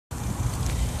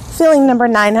feeling number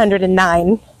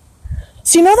 909.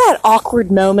 So you know that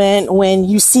awkward moment when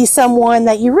you see someone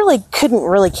that you really couldn't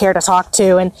really care to talk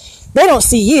to, and they don't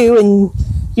see you, and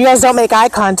you guys don't make eye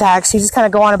contact, so you just kind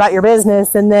of go on about your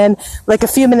business, and then like a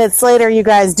few minutes later you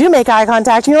guys do make eye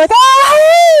contact, and you're like, oh,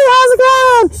 hey, how's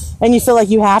it going? And you feel like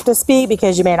you have to speak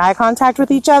because you made eye contact with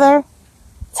each other.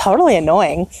 Totally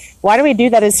annoying. Why do we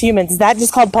do that as humans? Is that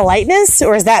just called politeness,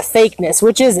 or is that fakeness?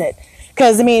 Which is it?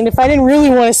 Because, I mean, if I didn't really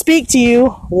want to speak to you,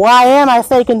 why am I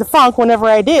faking the funk whenever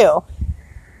I do?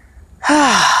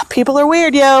 People are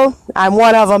weird, yo. I'm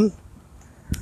one of them.